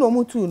eno nti no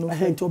mu tu no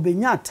to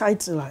benya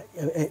title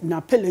na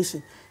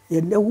appellation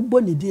ye na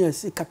wubo ni din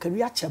ase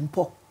Kakari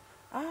achempo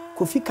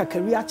Kofi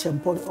Kakari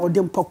achempo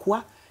ode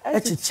mpokwa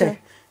echiche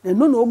na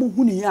no omu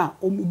hunu ya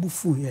omu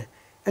bufu ye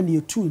ene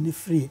yetu ni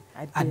free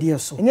ade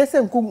so enye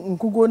se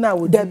nkugo na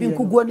wo da bi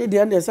nkugo ni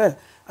de na se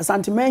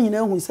Asante man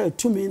nyina hu se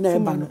tumi na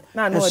eba no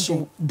na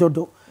ode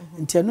dodo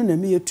nti eno na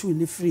me yetu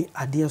ni free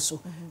ade so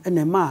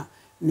ene ma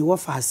ni wo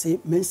fa ase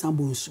mensa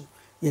bonsu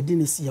ye di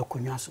ni si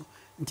yakonwa so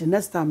nti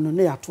next time no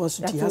na ya to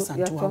so ti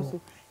Asante wa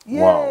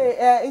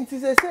yeah nti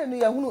se no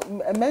ya hunu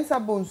mensa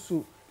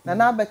bonsu na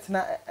na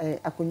betina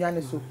akonwa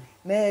ne so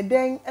na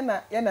den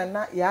na ya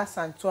na ya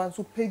Asante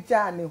anso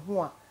peja ne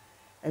ho a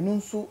eno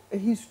nso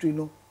history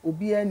no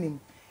obi anim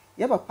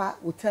ya papa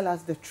will tell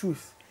us the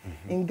truth.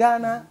 In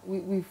Ghana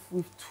we've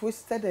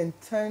twisted and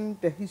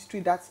turned the history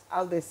that's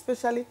out there,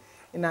 especially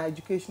in our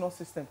educational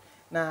system.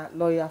 Now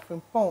lawyer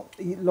Frimpong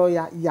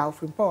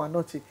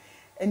Anokye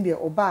and the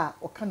oba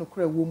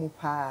okanokre womu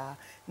pa.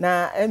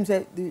 Now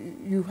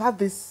you have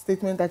this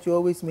statement that you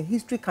always make: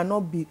 history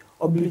cannot be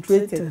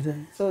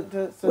obliterated. So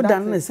that's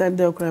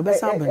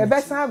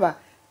Ebesaba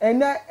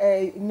and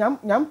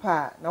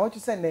nyampa. Now what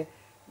you say,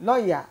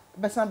 lawyer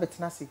Besan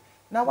Betnasi.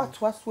 Now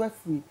what was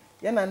free?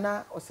 Yana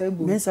na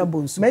Osebo Mensa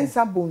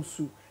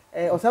Bonsu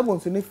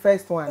Osebo ni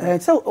first one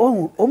so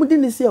omudi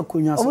ni se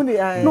akonya so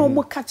no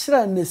mo ka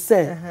kira ne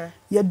se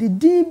ye de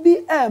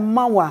DB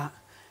mawa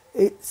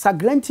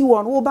sagranti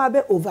one wo ba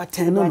be over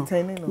 10 no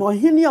no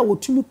hini a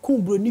wotumi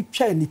kunbro ni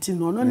twa ni ti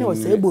no no ne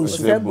Osebo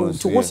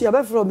to wo se ya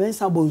be from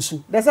Mensa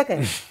Bonsu the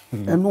second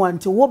eno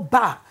anti wo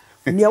ba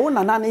ne wo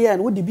nana ne ye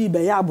no wo de bi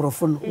be ya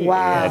abrofo no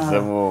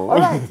wow all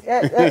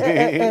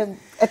right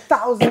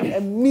 1,000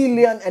 a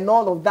million and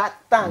all of that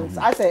thanks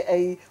I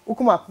say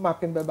ukuma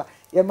pembeba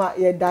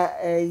ye da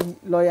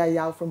lawyer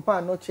Yao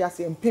Frimpong Anokye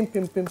say pim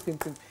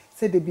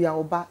say de bia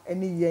oba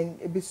any yen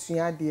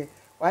ebesua de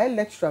why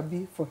lecturer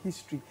be for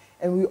history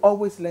and we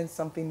always learn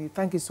something new.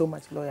 Thank you so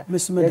much, lawyer.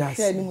 Miss Medas.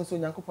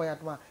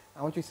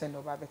 I want you to send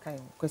over the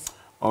kind.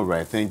 All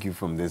right, thank you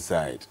from this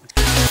side.